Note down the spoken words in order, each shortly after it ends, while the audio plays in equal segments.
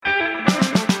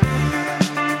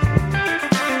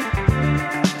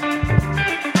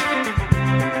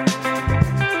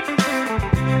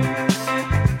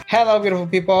Hello, beautiful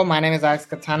people. My name is Alex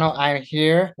Catano. I'm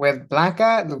here with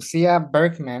Blanca Lucia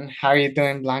Bergman. How are you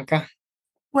doing, Blanca?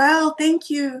 Well,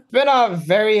 thank you. It's been a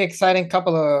very exciting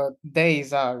couple of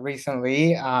days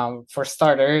recently. For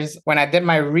starters, when I did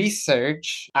my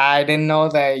research, I didn't know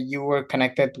that you were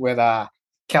connected with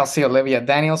Kelsey Olivia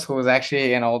Daniels, who was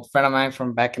actually an old friend of mine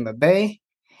from back in the day.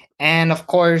 And of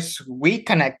course, we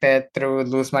connected through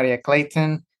Luz Maria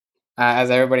Clayton.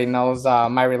 As everybody knows,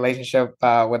 my relationship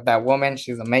with that woman,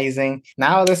 she's amazing.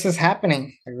 Now this is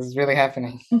happening. This is really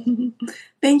happening.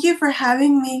 Thank you for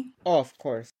having me. Oh, of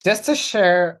course. Just to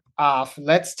share off,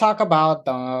 let's talk about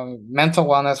the mental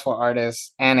wellness for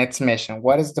artists and its mission.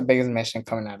 What is the biggest mission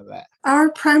coming out of that? Our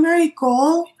primary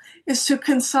goal is to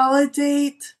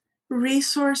consolidate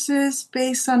resources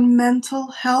based on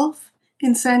mental health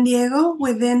in San Diego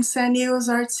within San Diego's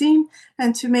art scene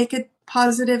and to make a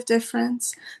positive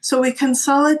difference. So we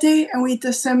consolidate and we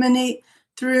disseminate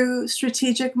through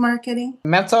strategic marketing.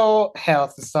 Mental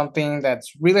health is something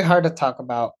that's really hard to talk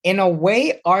about. In a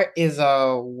way, art is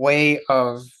a way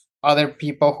of other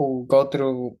people who go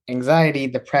through anxiety,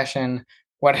 depression,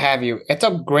 what have you. It's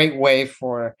a great way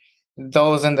for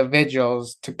those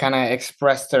individuals to kind of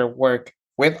express their work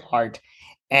with art.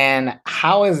 And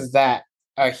how is that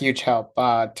a huge help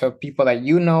to people that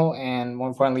you know and more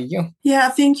importantly, you? Yeah,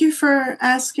 thank you for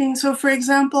asking. So, for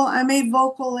example, I'm a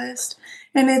vocalist,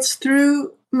 and it's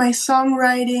through my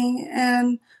songwriting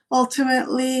and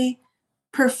ultimately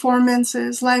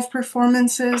live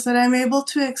performances, that I'm able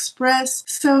to express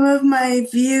some of my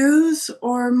views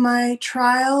or my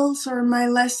trials or my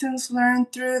lessons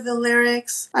learned through the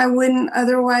lyrics. I wouldn't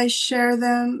otherwise share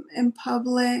them in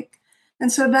public.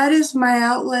 And so that is my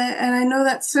outlet. And I know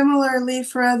that similarly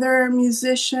for other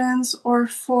musicians or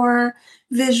for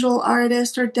visual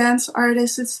artists or dance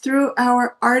artists, it's through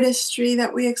our artistry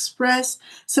that we express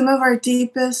some of our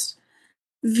deepest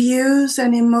views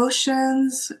and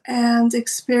emotions and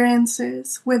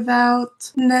experiences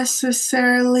without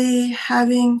necessarily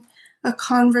having a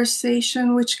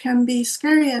conversation, which can be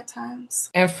scary at times.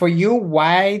 And for you,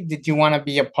 why did you want to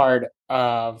be a part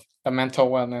of the mental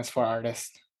wellness for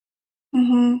artists?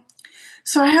 Mm-hmm.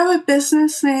 So I have a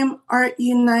business named Art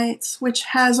Unites, which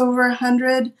has over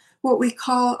 100 what we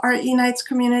call Art Unites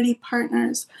community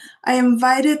partners. I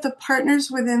invited the partners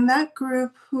within that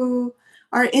group who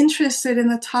are interested in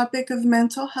the topic of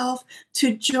mental health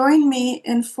to join me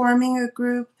in forming a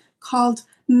group called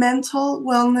Mental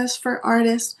Wellness for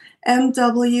Artists,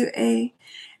 MWA.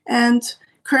 And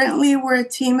currently, we're a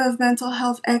team of mental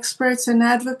health experts and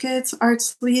advocates,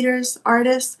 arts leaders,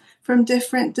 artists from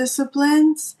different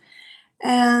disciplines.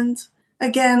 And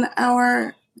again,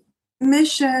 our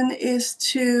mission is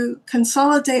to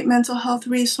consolidate mental health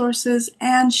resources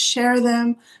and share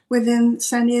them within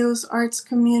San Diego's arts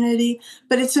community.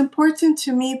 But it's important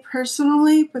to me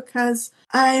personally because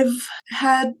I've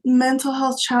had mental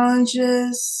health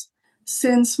challenges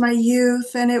since my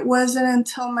youth, and it wasn't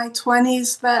until my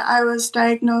 20s that I was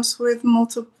diagnosed with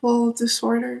multiple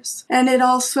disorders. And it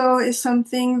also is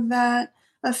something that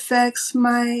affects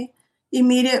my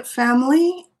immediate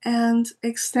family and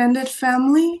extended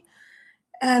family.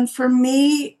 And for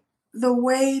me, the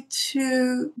way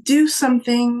to do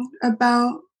something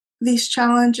about these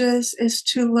challenges is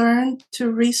to learn,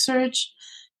 to research,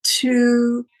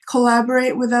 to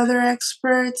collaborate with other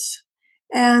experts,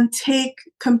 and take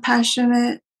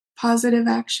compassionate, positive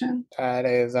action. That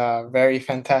is very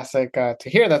fantastic to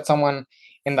hear that someone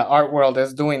in the art world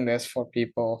is doing this for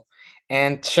people.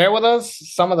 And share with us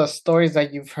some of the stories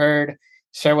that you've heard.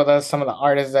 Share with us some of the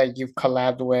artists that you've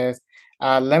collabed with.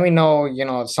 Let me know,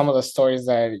 some of the stories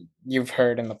that you've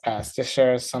heard in the past. Just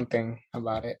share something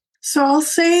about it. So I'll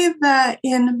say that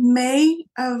in May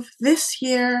of this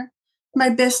year, my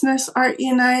business Art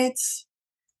Unites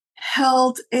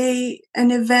held an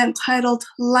event titled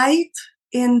Light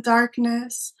in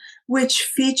Darkness, which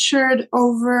featured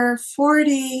over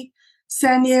 40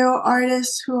 San Diego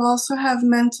artists who also have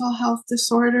mental health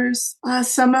disorders.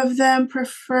 Some of them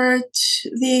prefer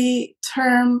the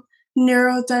term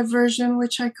neurodivergent,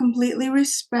 which I completely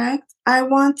respect. I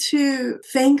want to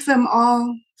thank them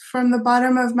all from the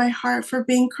bottom of my heart for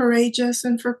being courageous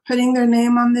and for putting their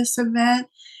name on this event,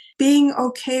 being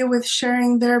okay with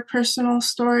sharing their personal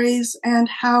stories and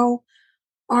how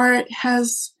art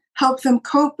has helped them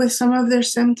cope with some of their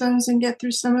symptoms and get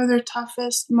through some of their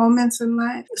toughest moments in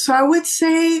life. So I would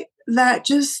say that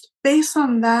just based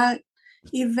on that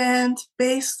event,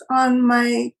 based on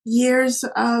my years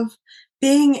of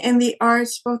being in the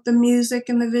arts, both the music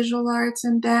and the visual arts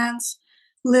and dance,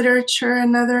 literature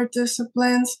and other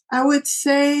disciplines, I would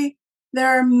say there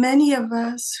are many of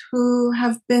us who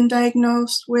have been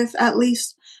diagnosed with at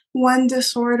least one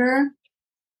disorder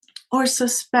or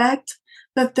suspect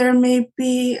that there may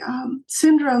be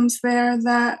syndromes there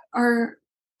that are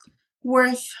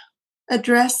worth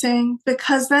addressing,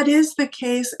 because that is the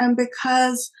case, and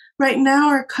because right now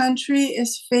our country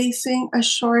is facing a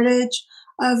shortage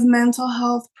of mental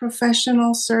health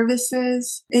professional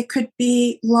services. It could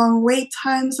be long wait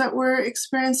times that we're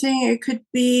experiencing. It could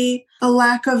be a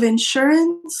lack of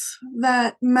insurance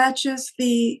that matches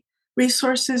the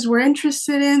resources we're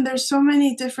interested in. There's so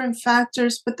many different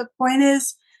factors, but the point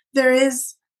is there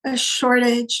is a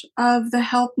shortage of the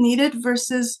help needed of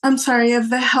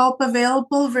the help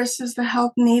available versus the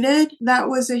help needed. That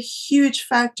was a huge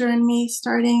factor in me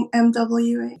starting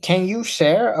MWA. Can you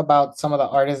share about some of the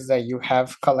artists that you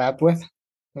have collabed with?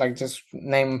 Like, just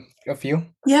name a few.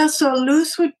 Yeah, so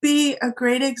Luz would be a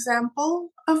great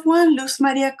example of one. Luz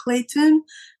Maria Clayton,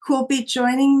 who will be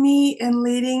joining me in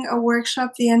leading a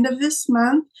workshop the end of this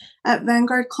month at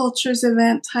Vanguard Culture's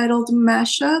event titled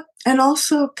Mashup. And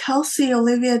also Kelsey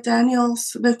Olivia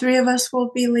Daniels. The three of us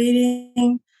will be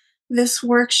leading this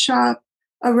workshop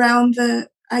around the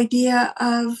idea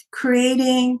of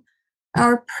creating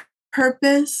our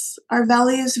purpose, our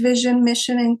values, vision,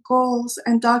 mission, and goals,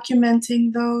 and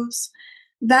documenting those.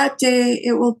 That day,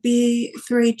 it will be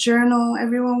through a journal.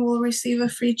 Everyone will receive a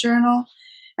free journal.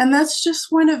 And that's just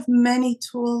one of many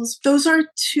tools. Those are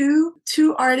two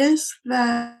artists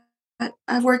that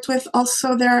I've worked with.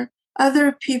 Also, there are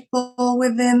other people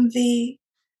within the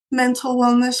Mental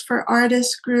Wellness for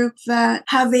Artists group that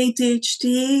have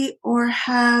ADHD or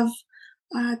have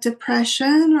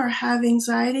depression or have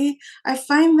anxiety. I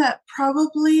find that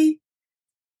probably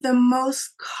the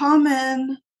most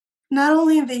common, not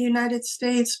only in the United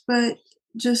States, but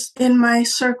just in my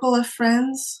circle of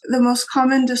friends, the most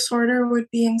common disorder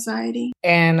would be anxiety.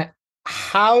 And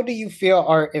how do you feel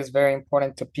art is very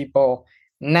important to people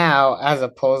now as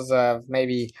opposed to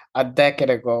maybe a decade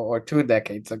ago or 2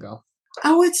 decades ago?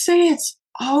 I would say it's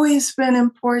always been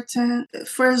important.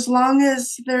 For as long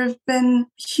as there have been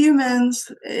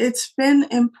humans, it's been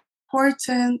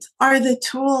important. Are the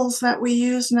tools that we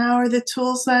use now, are the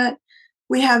tools that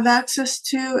we have access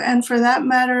to, and for that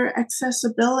matter,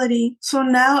 accessibility. So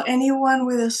now anyone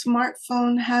with a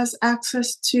smartphone has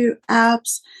access to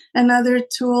apps and other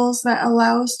tools that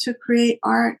allow us to create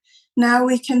art. Now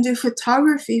we can do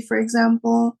photography, for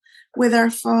example, with our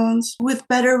phones with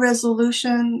better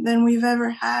resolution than we've ever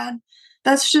had.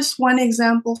 That's just one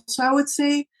example. So I would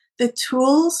say the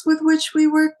tools with which we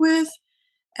work with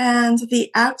and the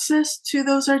access to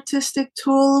those artistic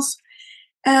tools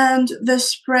and the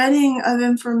spreading of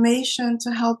information to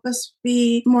help us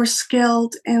be more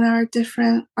skilled in our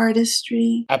different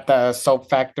artistry. At the Soap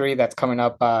Factory that's coming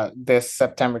up this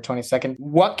September 22nd,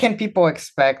 what can people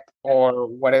expect, or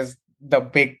what is the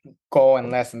big goal and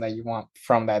lesson that you want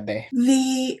from that day?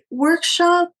 The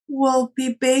workshop will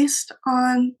be based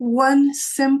on one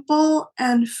simple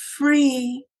and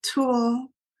free tool,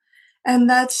 and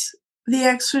that's the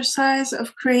exercise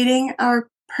of creating our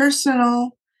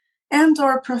personal and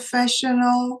or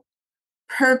professional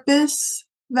purpose,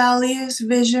 values,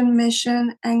 vision,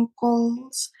 mission, and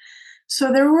goals. So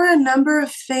there were a number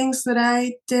of things that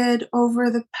I did over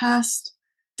the past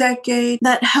decade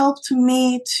that helped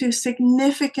me to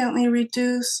significantly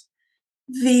reduce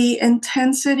the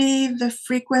intensity, the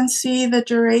frequency, the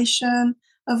duration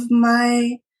of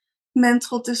my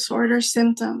mental disorder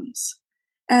symptoms.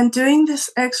 And doing this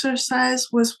exercise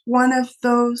was one of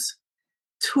those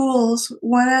tools,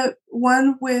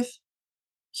 one with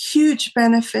huge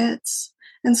benefits.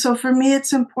 And so for me,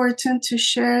 it's important to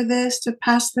share this, to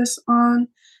pass this on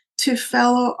to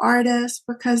fellow artists,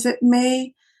 because it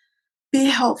may be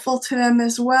helpful to them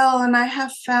as well. And I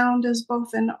have found, as both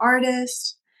an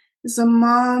artist, as a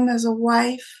mom, as a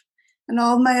wife, and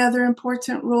all my other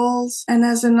important roles, and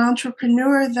as an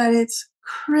entrepreneur, that it's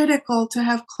critical to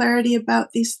have clarity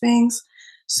about these things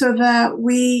so that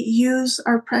we use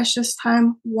our precious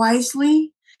time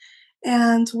wisely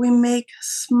and we make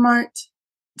smart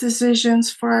decisions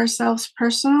for ourselves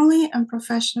personally and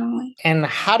professionally. And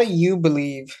how do you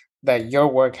believe that your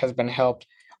work has been helped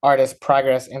artists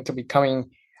progress into becoming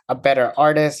a better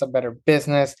artist, a better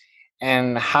business?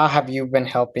 And how have you been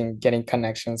helping getting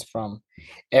connections from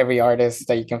every artist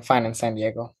that you can find in San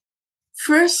Diego?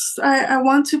 First, I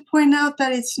want to point out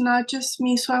that it's not just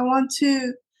me. So I want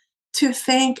to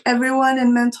thank everyone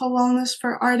in Mental Wellness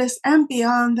for Artists and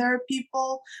beyond. There are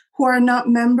people who are not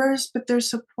members, but they're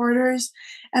supporters,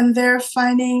 and they're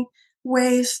finding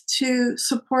ways to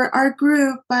support our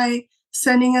group by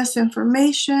sending us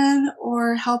information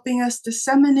or helping us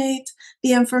disseminate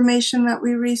the information that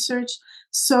we research.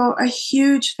 So a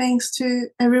huge thanks to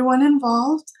everyone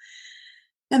involved.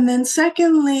 And then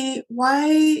secondly,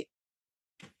 why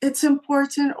it's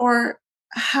important or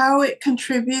how it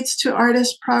contributes to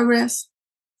artist progress.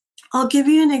 I'll give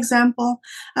you an example.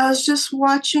 I was just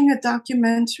watching a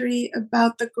documentary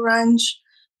about the grunge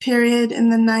period in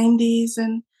the 90s,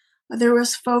 and there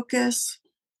was focus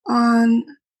on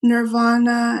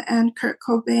Nirvana and Kurt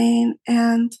Cobain.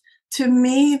 And to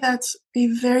me, that's a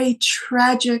very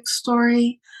tragic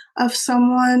story of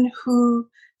someone who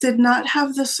did not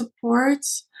have the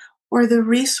supports or the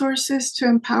resources to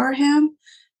empower him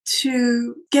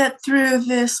to get through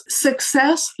this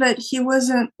success that he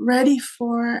wasn't ready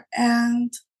for.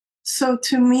 And so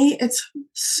to me, it's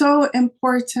so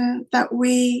important that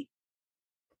we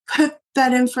put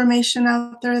that information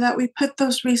out there, that we put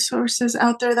those resources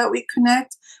out there, that we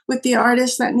connect with the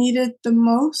artists that need it the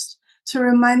most to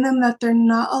remind them that they're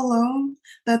not alone,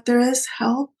 that there is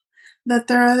help, that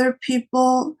there are other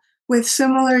people with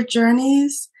similar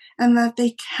journeys, and that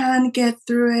they can get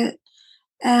through it.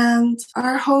 And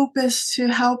our hope is to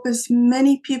help as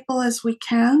many people as we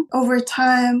can over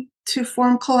time to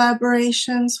form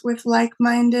collaborations with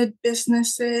like-minded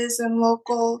businesses and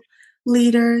local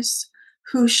leaders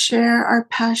who share our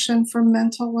passion for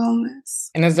mental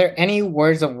wellness. And is there any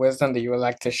words of wisdom that you would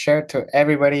like to share to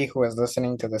everybody who is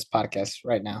listening to this podcast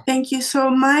right now? Thank you. So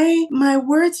my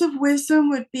words of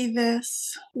wisdom would be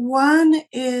this. One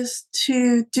is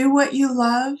to do what you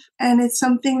love, and it's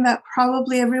something that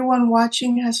probably everyone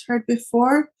watching has heard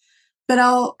before, but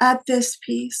I'll add this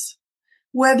piece.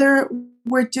 Whether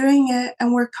we're doing it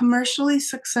and we're commercially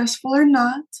successful or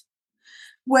not,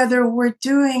 whether we're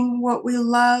doing what we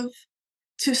love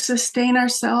to sustain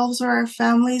ourselves or our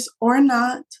families or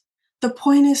not, the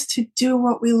point is to do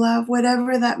what we love,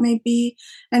 whatever that may be.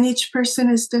 And each person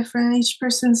is different. Each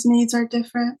person's needs are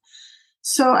different.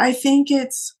 So I think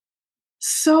it's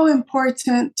so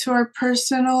important to our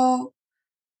personal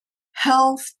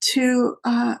health, to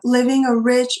living a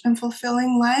rich and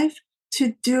fulfilling life,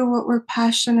 to do what we're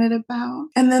passionate about.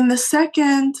 And then the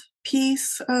second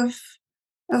piece of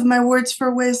my words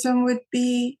for wisdom would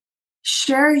be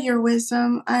share your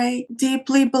wisdom. I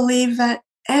deeply believe that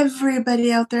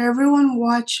everybody out there, everyone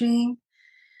watching,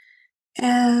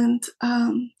 and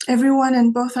everyone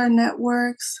in both our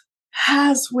networks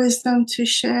has wisdom to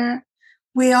share.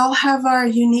 We all have our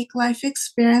unique life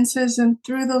experiences, and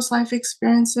through those life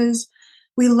experiences,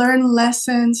 we learn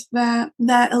lessons that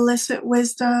elicit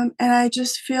wisdom. And I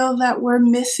just feel that we're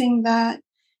missing that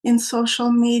in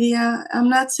social media. I'm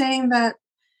not saying that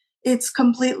it's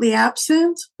completely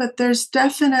absent, but there's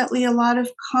definitely a lot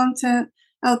of content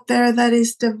out there that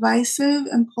is divisive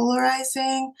and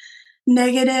polarizing,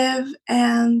 negative,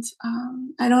 and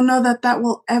I don't know that that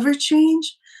will ever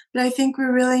change, but I think we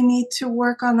really need to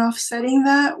work on offsetting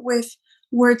that with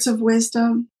words of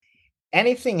wisdom.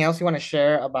 Anything else you want to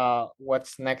share about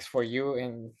what's next for you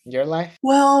in your life?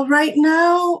 Well, right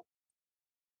now,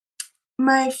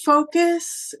 my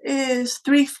focus is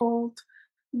threefold.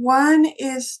 One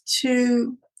is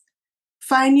to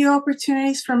find new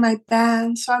opportunities for my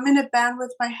band. So I'm in a band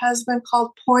with my husband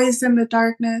called Poised in the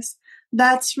Darkness.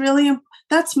 That's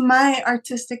my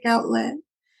artistic outlet.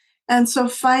 And so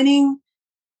finding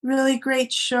really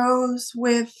great shows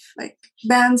with like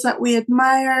bands that we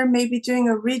admire, maybe doing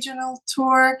a regional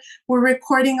tour. We're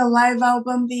recording a live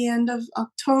album the end of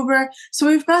October. So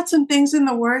we've got some things in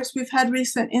the works. We've had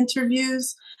recent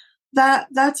interviews.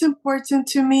 That's important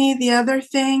to me. The other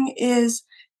thing is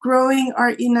growing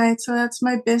Art Unite. So that's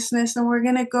my business, and we're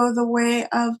going to go the way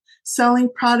of selling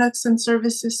products and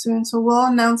services soon. So we'll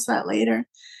announce that later.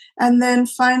 And then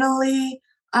finally,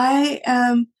 I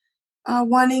am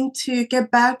wanting to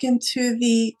get back into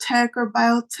the tech or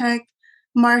biotech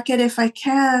market if I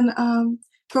can,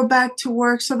 go back to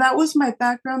work. So that was my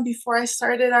background before I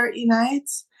started Art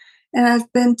Unites. And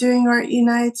I've been doing Art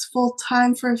Unites full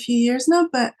time for a few years now,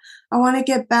 but I want to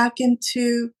get back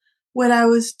into what I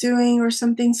was doing or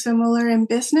something similar in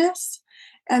business,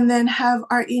 and then have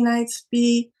Art Unites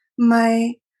be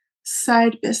my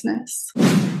side business.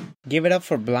 Give it up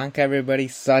for Blanca, everybody.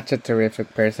 Such a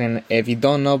terrific person. If you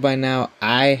don't know by now,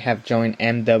 I have joined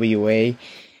MWA,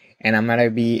 and I'm going to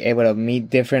be able to meet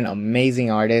different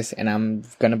amazing artists, and I'm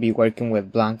going to be working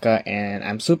with Blanca, and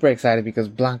I'm super excited because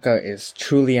Blanca is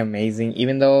truly amazing,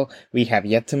 even though we have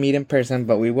yet to meet in person,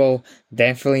 but we will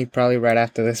definitely probably right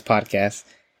after this podcast.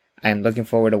 I'm looking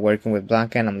forward to working with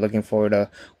Blanca, and I'm looking forward to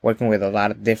working with a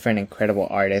lot of different incredible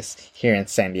artists here in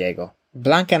San Diego.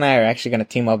 Blanca and I are actually going to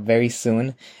team up very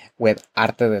soon with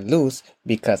Arte de Luz,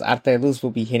 because Arte de Luz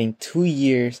will be hitting 2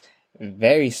 years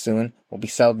very soon. We'll be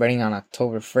celebrating on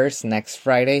October 1st, next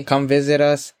Friday. Come visit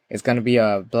us It's going to be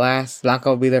a blast. Blanca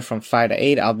will be there from 5 to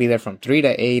 8. I'll be there from 3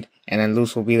 to 8. And then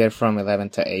Luz will be there from 11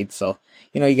 to 8. So,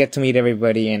 you get to meet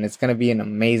everybody, and it's going to be an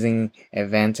amazing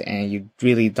event, and you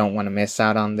really don't want to miss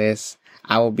out on this.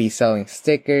 I will be selling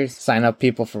stickers, sign up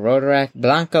people for Rotaract.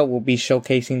 Blanca will be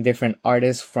showcasing different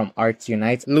artists from Arts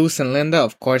Unites. Luz and Linda,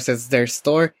 of course, it's their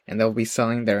store, and they'll be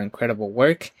selling their incredible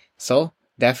work. So,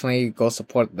 definitely go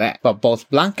support that. But both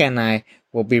Blanca and I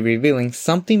will be revealing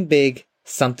something big,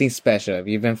 something special. If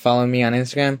you've been following me on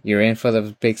Instagram, you're in for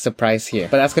the big surprise here.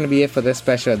 But that's going to be it for this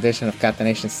special edition of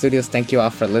Catanation Studios. Thank you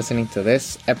all for listening to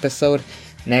this episode.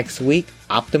 Next week,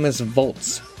 Optimus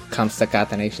Volts comes to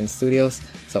Catanation Studios.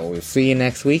 So we'll see you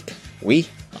next week. We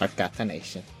are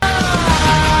Catanation.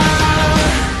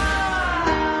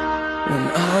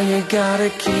 When all you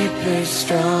gotta keep is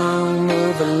strong,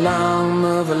 move along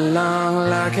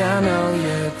like I know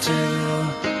you do.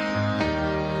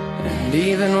 And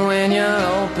even when your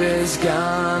hope is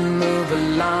gone, move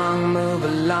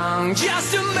along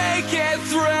just to make it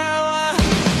through.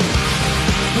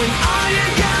 When all you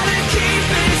gotta keep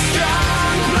is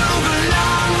strong, move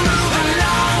along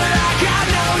like I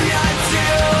know you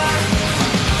do.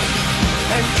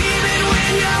 And even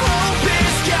when your hope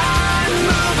is gone,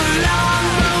 move along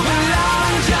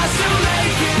just to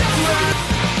make it through.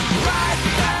 Right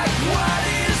back what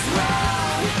is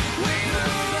wrong, we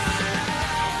move along.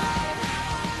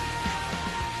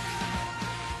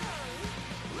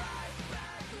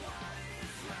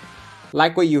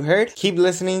 Like what you heard? Keep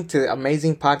listening to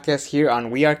amazing podcasts here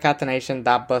on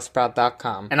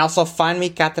wearecatanation.buzzsprout.com. And also find me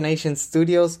Catanation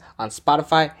Studios on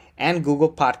Spotify and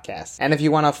Google Podcasts. And if you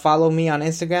want to follow me on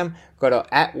Instagram, go to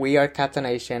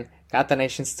 @wearecatanation,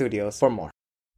 Catanation Studios for more.